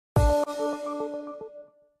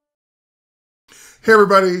Hey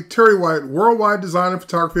everybody, Terry White, Worldwide Design and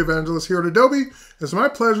Photography Evangelist here at Adobe. It's my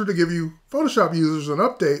pleasure to give you Photoshop users an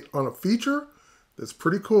update on a feature that's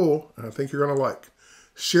pretty cool and I think you're going to like.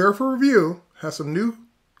 Share for Review has some new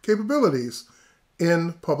capabilities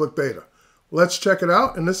in public beta. Let's check it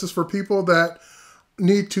out, and this is for people that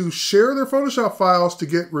need to share their Photoshop files to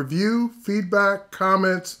get review, feedback,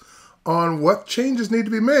 comments on what changes need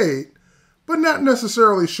to be made, but not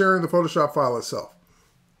necessarily sharing the Photoshop file itself.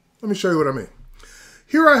 Let me show you what I mean.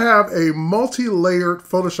 Here I have a multi-layered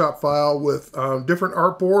Photoshop file with different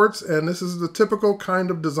artboards, and this is the typical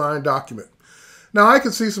kind of design document. Now I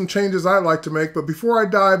can see some changes I'd like to make, but before I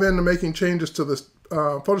dive into making changes to this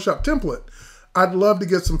Photoshop template, I'd love to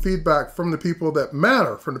get some feedback from the people that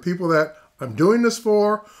matter, from the people that I'm doing this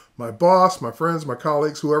for, my boss, my friends, my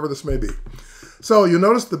colleagues, whoever this may be. So you'll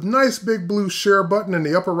notice the nice big blue share button in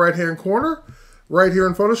the upper right-hand corner right here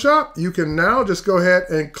in Photoshop. You can now just go ahead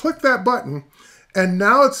and click that button, and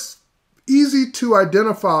now it's easy to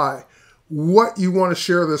identify what you want to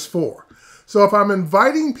share this for. So if I'm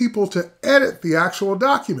inviting people to edit the actual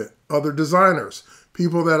document, other designers,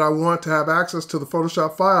 people that I want to have access to the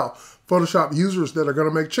Photoshop file, Photoshop users that are going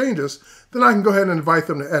to make changes, then I can go ahead and invite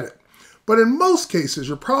them to edit. But in most cases,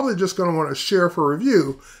 you're probably just going to want to share for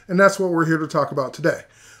review, and that's what we're here to talk about today.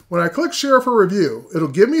 When I click share for review, it'll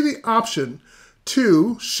give me the option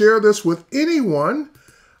to share this with anyone,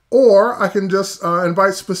 or I can just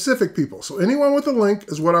invite specific people. So anyone with a link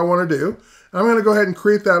is what I want to do. I'm going to go ahead and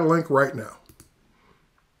create that link right now.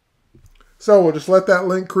 So we'll just let that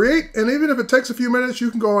link create, and even if it takes a few minutes,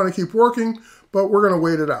 you can go on and keep working, but we're going to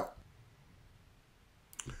wait it out.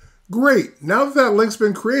 Great, now that that link's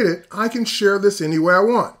been created, I can share this any way I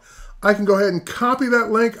want. I can go ahead and copy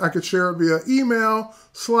that link. I could share it via email,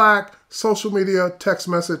 Slack, social media, text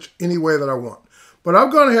message, any way that I want. But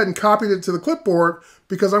I've gone ahead and copied it to the clipboard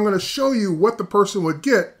because I'm going to show you what the person would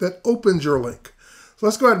get that opens your link. So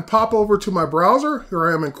let's go ahead and pop over to my browser. Here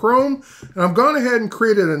I am in Chrome, and I've gone ahead and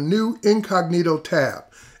created a new incognito tab.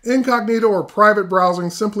 Incognito or private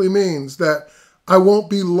browsing simply means that I won't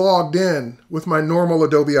be logged in with my normal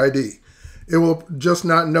Adobe ID. It will just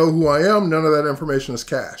not know who I am. None of that information is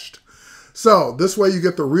cached. So this way you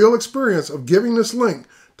get the real experience of giving this link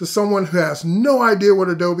to someone who has no idea what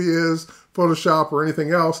Adobe is, Photoshop, or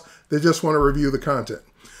anything else. They just want to review the content.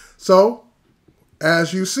 So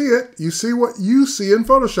as you see it, you see what you see in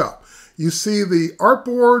Photoshop. You see the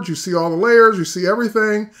artboard, you see all the layers, you see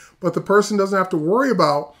everything, but the person doesn't have to worry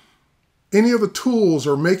about any of the tools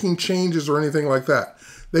or making changes or anything like that.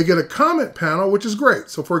 They get a comment panel, which is great.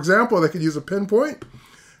 So for example, they could use a pinpoint,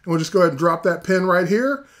 and we'll just go ahead and drop that pin right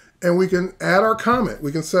here, and we can add our comment.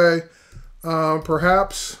 We can say,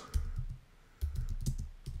 perhaps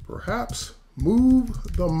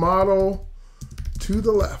move the model to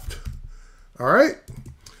the left. All right.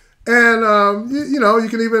 And, you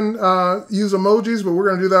can even use emojis, but we're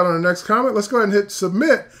going to do that on the next comment. Let's go ahead and hit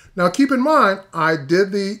submit. Now, keep in mind, I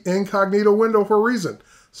did the incognito window for a reason,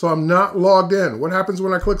 so I'm not logged in. What happens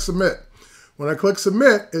when I click submit? When I click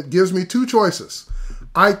submit, it gives me two choices.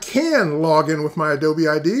 I can log in with my Adobe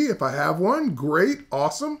ID. If I have one, great,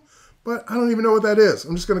 awesome, but I don't even know what that is.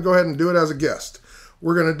 I'm just going to go ahead and do it as a guest.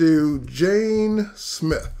 We're going to do Jane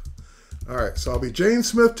Smith. All right, so I'll be Jane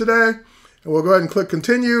Smith today. And we'll go ahead and click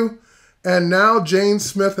continue. And now Jane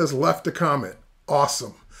Smith has left a comment.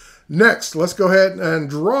 Awesome. Next, let's go ahead and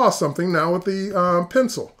draw something now with the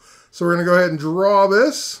pencil. So we're going to go ahead and draw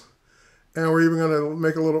this. And we're even going to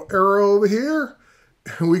make a little arrow over here.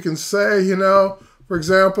 And we can say, for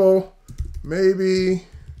example, maybe,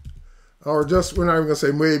 or just, we're not even going to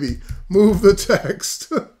say maybe, move the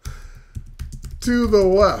text to the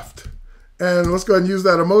left. And let's go ahead and use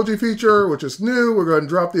that emoji feature, which is new. We're going to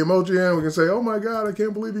drop the emoji in. We can say, oh my God, I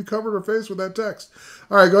can't believe you covered her face with that text.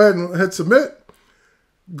 All right, go ahead and hit submit.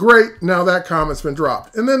 Great, now that comment's been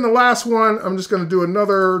dropped. And then the last one, I'm just going to do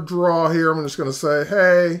another draw here. I'm just going to say,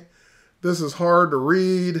 hey, this is hard to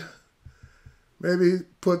read. Maybe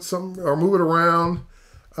put some, or move it around.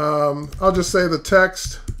 I'll just say the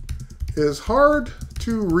text is hard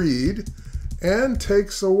to read and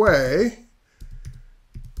takes away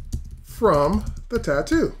from the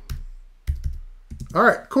tattoo. All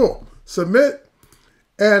right, cool. Submit.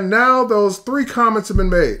 And now those three comments have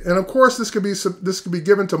been made. And of course, this could be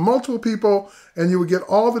given to multiple people, and you would get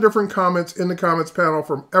all the different comments in the comments panel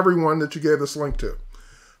from everyone that you gave this link to.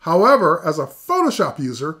 However, as a Photoshop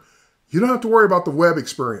user, you don't have to worry about the web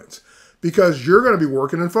experience because you're going to be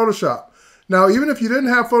working in Photoshop. Now, even if you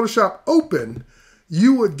didn't have Photoshop open,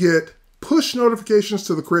 you would get push notifications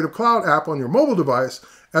to the Creative Cloud app on your mobile device,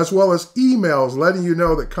 as well as emails letting you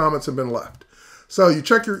know that comments have been left. So you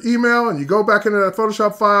check your email and you go back into that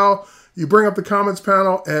Photoshop file, you bring up the comments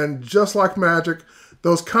panel, and just like magic,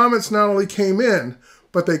 those comments not only came in,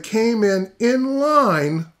 but they came in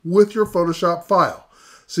line with your Photoshop file.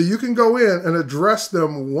 So you can go in and address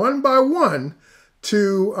them one by one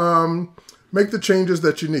to make the changes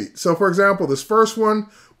that you need. So for example, this first one,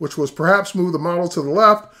 which was perhaps move the model to the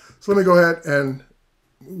left. So let me go ahead and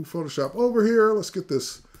move Photoshop over here. Let's get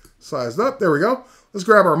this sized up. There we go. Let's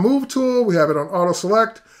grab our move tool. We have it on auto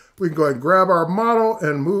select. We can go ahead and grab our model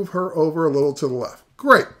and move her over a little to the left.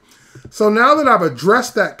 Great. So now that I've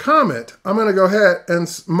addressed that comment, I'm going to go ahead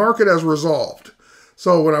and mark it as resolved.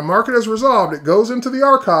 So when I mark it as resolved, it goes into the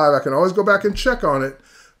archive. I can always go back and check on it,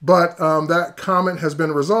 but that comment has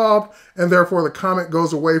been resolved, and therefore the comment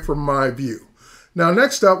goes away from my view. Now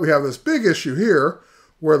next up, we have this big issue here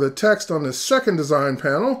where the text on this second design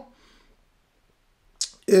panel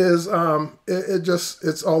is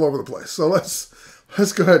it's all over the place. So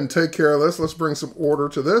let's go ahead and take care of this. Let's bring some order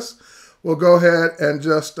to this. We'll go ahead and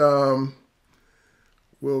just we'll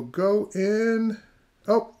go in.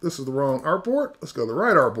 Oh, this is the wrong artboard. Let's go to the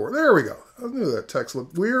right artboard. There we go. I knew that text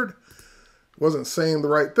looked weird. Wasn't saying the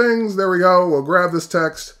right things. There we go. We'll grab this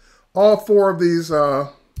text. All four of these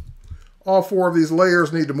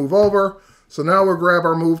layers need to move over. So now we'll grab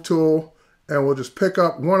our move tool and we'll just pick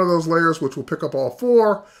up one of those layers, which will pick up all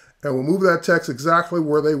four, and we'll move that text exactly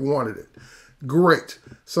where they wanted it. Great.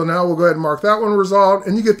 So now we'll go ahead and mark that one resolved,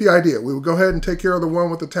 and you get the idea. We will go ahead and take care of the one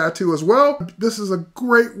with the tattoo as well. This is a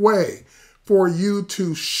great way for you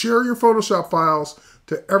to share your Photoshop files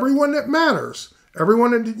to everyone that matters,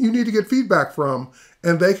 everyone that you need to get feedback from,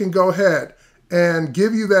 and they can go ahead and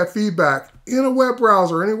give you that feedback in a web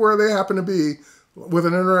browser, anywhere they happen to be with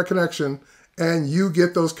an internet connection, and you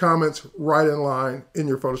get those comments right in line in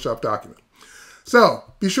your Photoshop document. So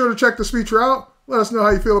be sure to check this feature out. Let us know how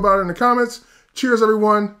you feel about it in the comments. Cheers,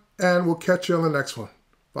 everyone, and we'll catch you on the next one.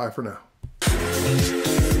 Bye for now.